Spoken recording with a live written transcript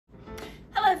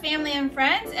family and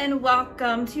friends, and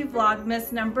welcome to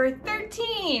Vlogmas number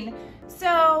 13.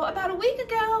 So about a week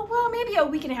ago, well maybe a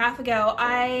week and a half ago,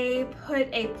 I put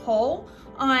a poll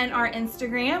on our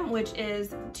Instagram, which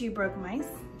is Two Broke Mice.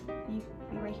 You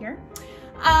right here.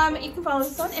 You can follow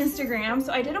us on Instagram.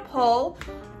 So I did a poll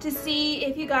to see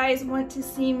if you guys want to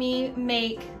see me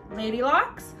make lady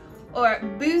locks or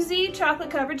boozy chocolate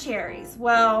covered cherries.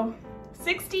 Well,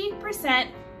 60%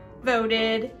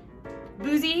 voted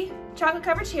boozy chocolate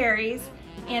covered cherries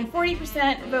and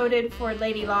 40% voted for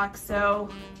lady locks. So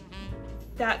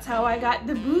that's how I got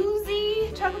the boozy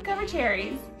chocolate covered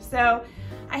cherries. So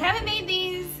I haven't made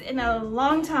these in a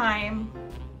long time.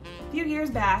 A few years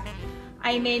back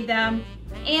I made them,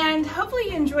 and hopefully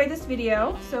you enjoy this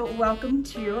video. So welcome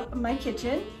to my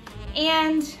kitchen.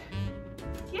 And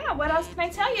yeah, what else can I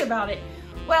tell you about it?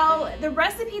 Well, the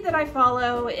recipe that I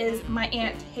follow is my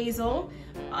Aunt Hazel,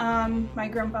 my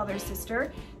grandfather's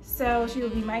sister. So she will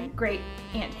be my great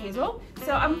Aunt Hazel.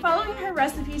 So I'm following her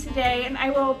recipe today, and I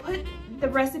will put the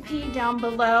recipe down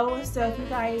below. So if you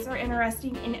guys are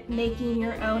interested in making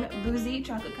your own boozy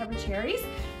chocolate covered cherries,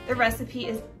 the recipe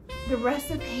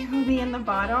will be in the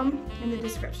bottom in the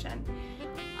description.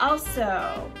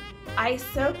 Also, I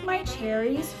soaked my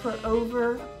cherries for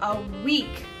over a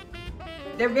week.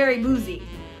 They're very boozy.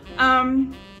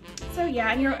 So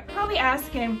yeah, and you're probably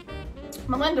asking,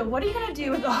 Melinda, what are you gonna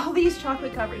do with all these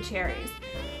chocolate covered cherries?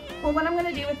 Well, what I'm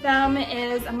gonna do with them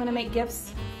is I'm gonna make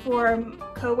gifts for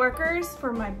co-workers,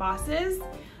 for my bosses,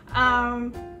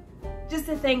 just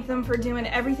to thank them for doing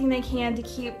everything they can to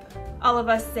keep all of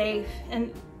us safe.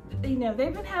 And you know,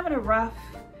 they've been having a rough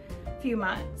few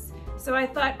months. So I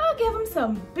thought I'll give them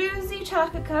some boozy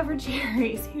chocolate covered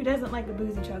cherries. Who doesn't like a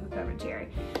boozy chocolate covered cherry?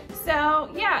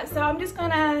 So yeah, so I'm just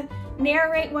gonna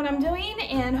narrate what I'm doing,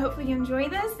 and hopefully you enjoy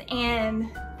this. And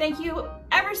thank you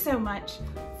ever so much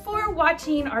for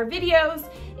watching our videos.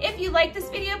 If you like this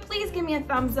video, please give me a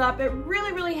thumbs up. It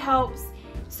really helps.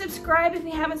 Subscribe if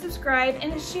you haven't subscribed,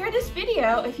 and share this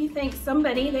video if you think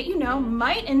somebody that you know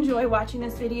might enjoy watching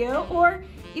this video, or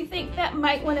you think that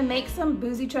might want to make some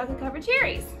boozy chocolate covered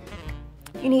cherries.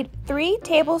 You need 3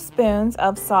 tablespoons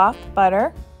of soft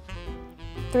butter,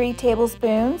 3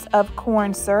 tablespoons of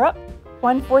corn syrup,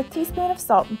 1/4 teaspoon of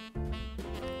salt,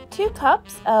 2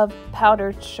 cups of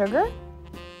powdered sugar,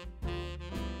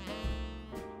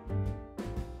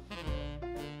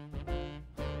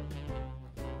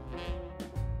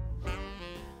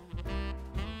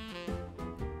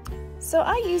 so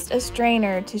I used a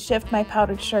strainer to shift my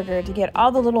powdered sugar to get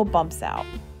all the little bumps out.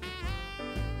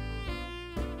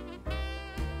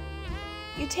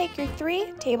 You take your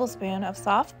 3 tablespoons of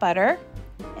soft butter,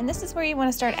 and this is where you want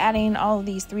to start adding all of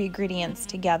these 3 ingredients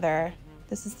together.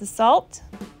 This is the salt,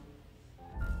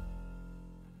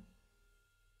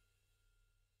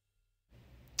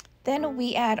 then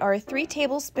we add our 3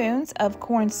 tablespoons of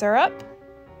corn syrup,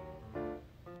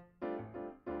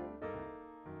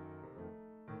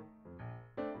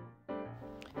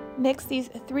 mix these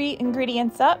 3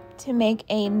 ingredients up to make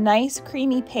a nice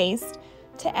creamy paste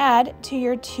to add to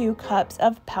your 2 cups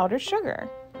of powdered sugar.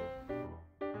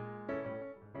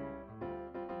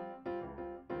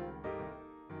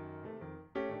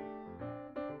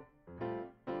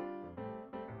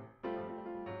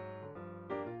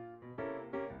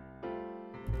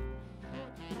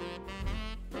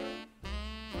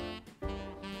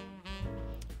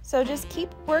 So just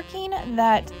keep working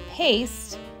that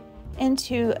paste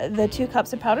into the 2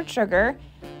 cups of powdered sugar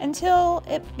until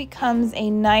it becomes a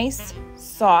nice,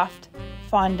 soft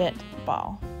fondant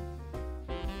ball.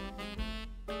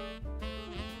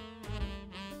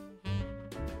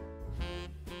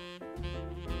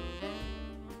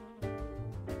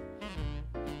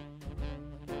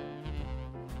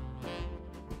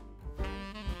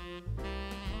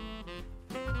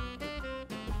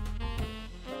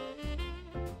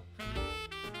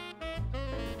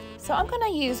 So I'm going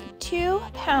to use 2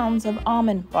 pounds of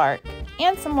almond bark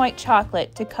and some white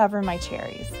chocolate to cover my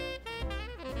cherries.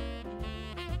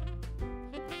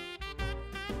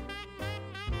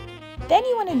 Then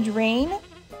you want to drain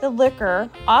the liquor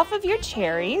off of your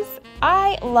cherries.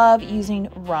 I love using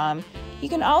rum. You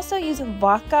can also use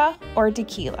vodka or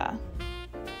tequila.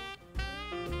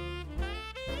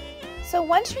 So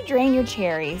once you drain your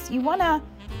cherries, you want to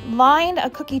line a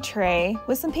cookie tray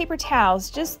with some paper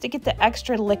towels just to get the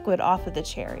extra liquid off of the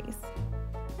cherries.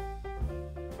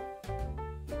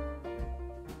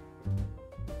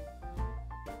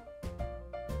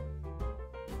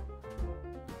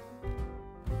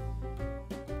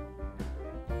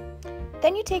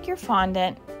 Then you take your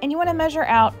fondant and you want to measure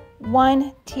out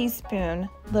 1 teaspoon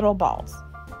little balls.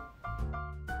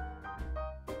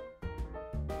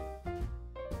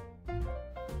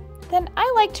 Then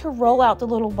I like to roll out the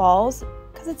little balls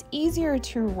because it's easier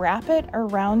to wrap it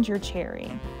around your cherry.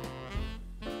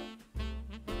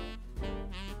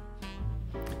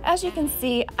 As you can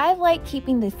see, I like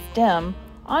keeping the stem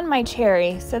on my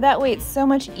cherry so that way it's so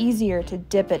much easier to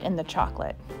dip it in the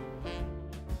chocolate.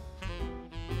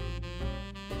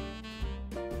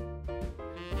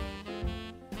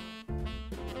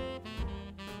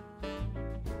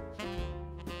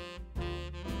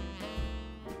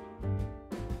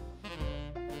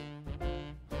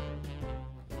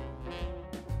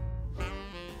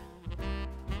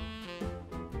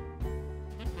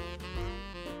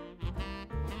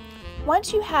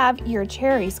 Once you have your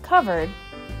cherries covered,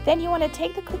 then you want to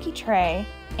take the cookie tray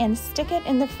and stick it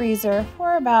in the freezer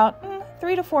for about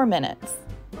 3 to 4 minutes.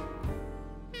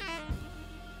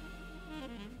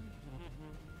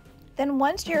 Then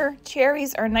once your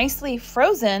cherries are nicely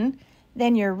frozen,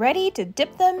 then you're ready to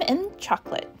dip them in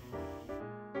chocolate.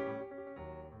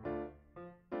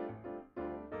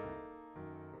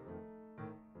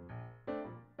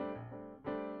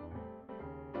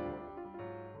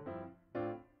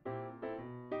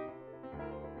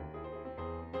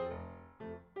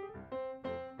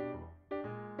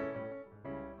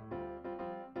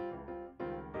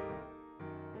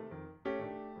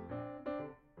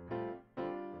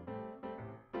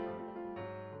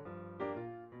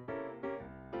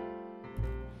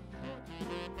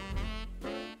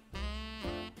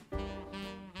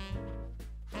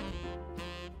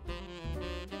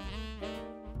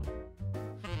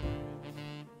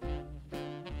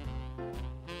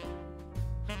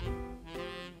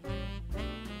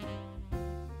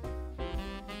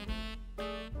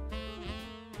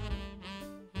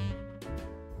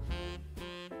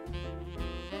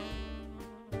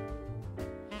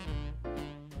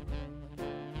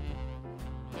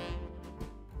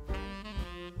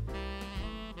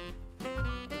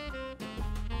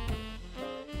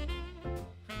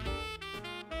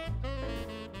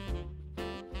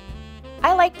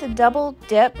 I like to double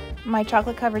dip my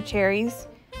chocolate covered cherries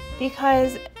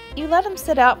because you let them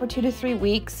sit out for 2 to 3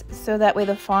 weeks so that way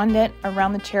the fondant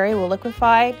around the cherry will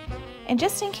liquefy. And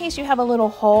just in case you have a little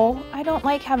hole, I don't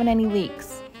like having any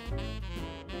leaks.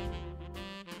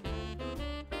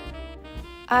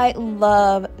 I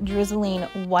love drizzling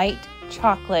white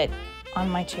chocolate on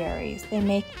my cherries. They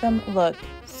make them look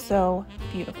so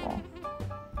beautiful.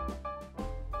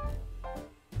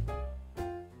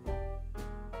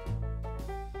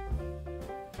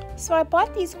 So I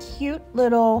bought these cute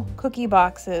little cookie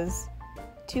boxes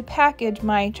to package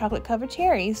my chocolate covered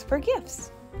cherries for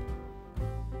gifts.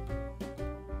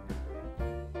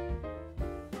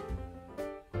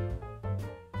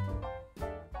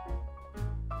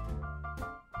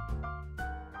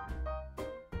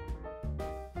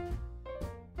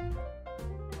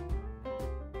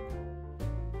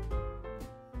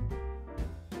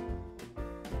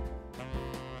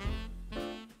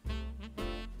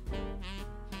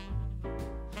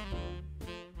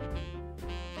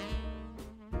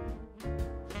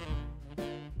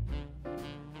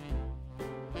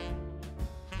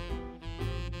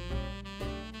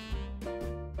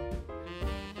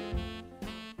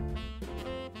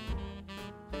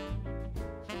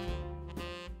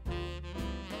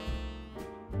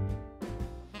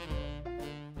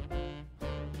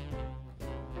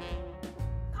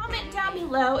 Comment down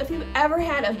below if you've ever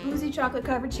had a Boozy chocolate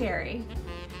covered cherry.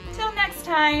 Till next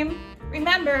time,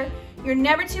 remember, you're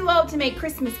never too old to make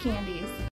Christmas candies.